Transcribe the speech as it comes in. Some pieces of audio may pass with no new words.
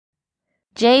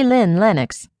Jaylyn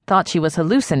Lennox thought she was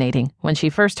hallucinating when she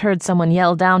first heard someone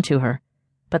yell down to her,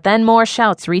 but then more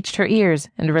shouts reached her ears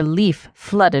and relief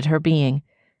flooded her being.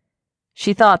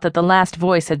 She thought that the last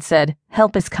voice had said,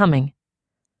 "Help is coming."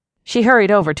 She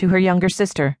hurried over to her younger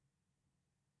sister.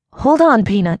 "Hold on,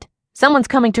 Peanut. Someone's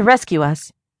coming to rescue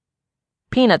us."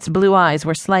 Peanut's blue eyes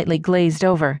were slightly glazed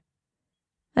over.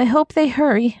 "I hope they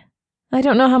hurry. I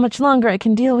don't know how much longer I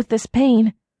can deal with this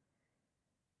pain."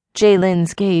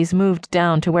 Jaylyn's gaze moved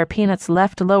down to where Peanut's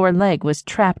left lower leg was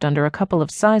trapped under a couple of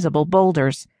sizable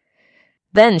boulders.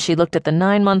 Then she looked at the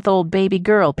 9-month-old baby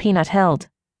girl Peanut held.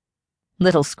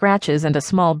 Little scratches and a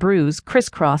small bruise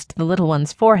crisscrossed the little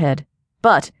one's forehead,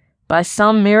 but, by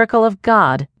some miracle of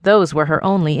God, those were her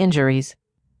only injuries.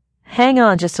 "Hang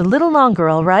on just a little longer,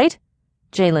 all right?"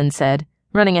 Jaylyn said,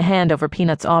 running a hand over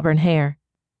Peanut's auburn hair.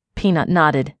 Peanut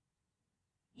nodded.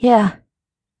 "Yeah."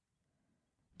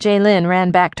 Jaylyn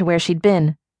ran back to where she'd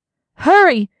been.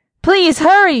 "Hurry! Please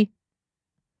hurry!"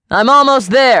 "I'm almost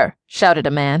there!" shouted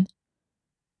a man.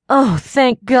 "Oh,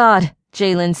 thank God,"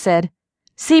 Jaylyn said.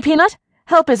 "See, Peanut?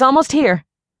 Help is almost here."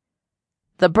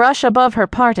 The brush above her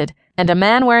parted, and a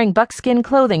man wearing buckskin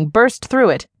clothing burst through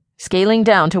it, scaling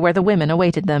down to where the women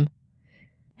awaited them.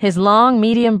 His long,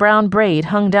 medium brown braid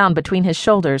hung down between his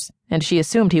shoulders, and she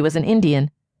assumed he was an Indian.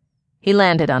 He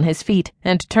landed on his feet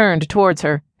and turned towards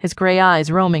her, his gray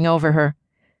eyes roaming over her.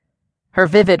 Her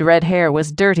vivid red hair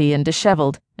was dirty and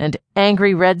disheveled, and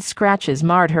angry red scratches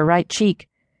marred her right cheek.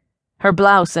 Her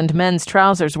blouse and men's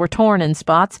trousers were torn in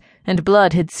spots, and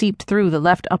blood had seeped through the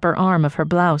left upper arm of her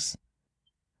blouse.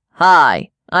 "Hi,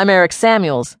 I'm Eric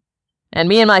Samuels, and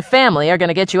me and my family are going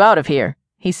to get you out of here,"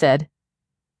 he said.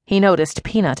 He noticed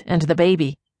Peanut and the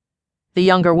baby. The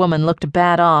younger woman looked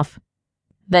bad off.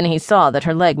 Then he saw that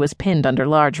her leg was pinned under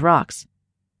large rocks.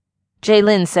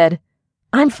 Jaylyn said,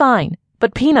 "I'm fine,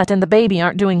 but Peanut and the baby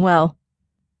aren't doing well."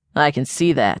 "I can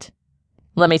see that.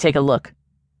 Let me take a look."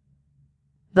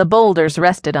 The boulders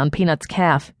rested on Peanut's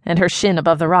calf, and her shin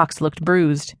above the rocks looked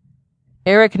bruised.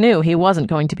 Eric knew he wasn't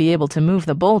going to be able to move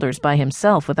the boulders by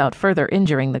himself without further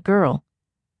injuring the girl.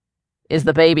 "Is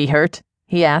the baby hurt?"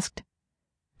 he asked.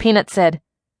 Peanut said,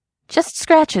 "Just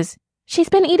scratches. She's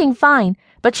been eating fine,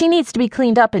 but she needs to be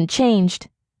cleaned up and changed."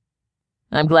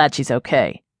 "I'm glad she's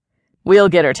okay. We'll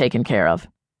get her taken care of.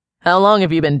 How long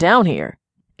have you been down here?"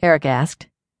 Eric asked.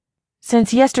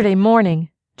 "Since yesterday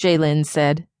morning," Jaylyn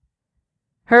said.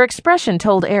 Her expression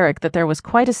told Eric that there was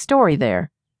quite a story there,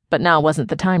 but now wasn't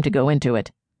the time to go into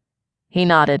it. He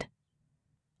nodded.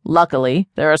 "Luckily,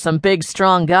 there are some big,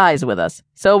 strong guys with us,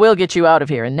 so we'll get you out of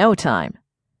here in no time.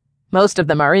 Most of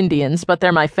them are Indians, but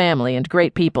they're my family and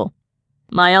great people.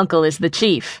 My uncle is the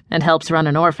chief and helps run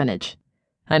an orphanage.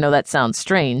 I know that sounds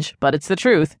strange, but it's the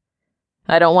truth.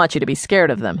 I don't want you to be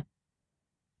scared of them."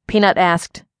 Peanut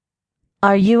asked,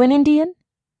 "Are you an Indian?"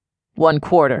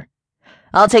 1/4.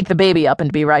 "I'll take the baby up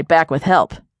and be right back with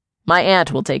help. My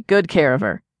aunt will take good care of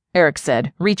her," Eric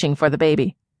said, reaching for the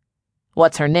baby.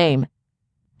 "What's her name?"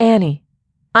 "Annie.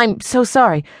 I'm so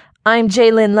sorry. I'm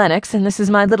Jaylyn Lennox, and this is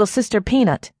my little sister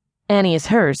Peanut. Annie is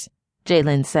hers,"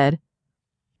 Jaylyn said.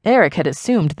 Eric had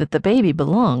assumed that the baby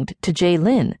belonged to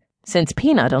Jaylyn, since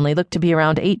Peanut only looked to be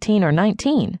around 18 or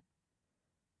 19.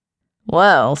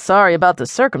 "Well, sorry about the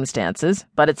circumstances,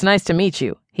 but it's nice to meet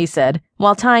you," he said,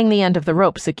 while tying the end of the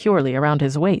rope securely around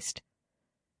his waist.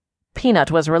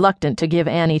 Peanut was reluctant to give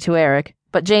Annie to Eric,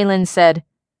 but Jaylyn said,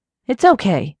 "It's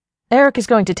okay. Eric is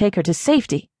going to take her to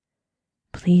safety.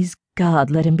 Please, God,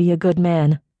 let him be a good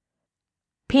man."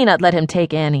 Peanut let him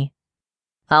take Annie.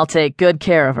 "I'll take good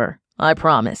care of her, I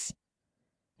promise."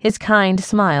 His kind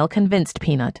smile convinced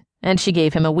Peanut, and she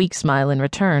gave him a weak smile in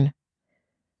return.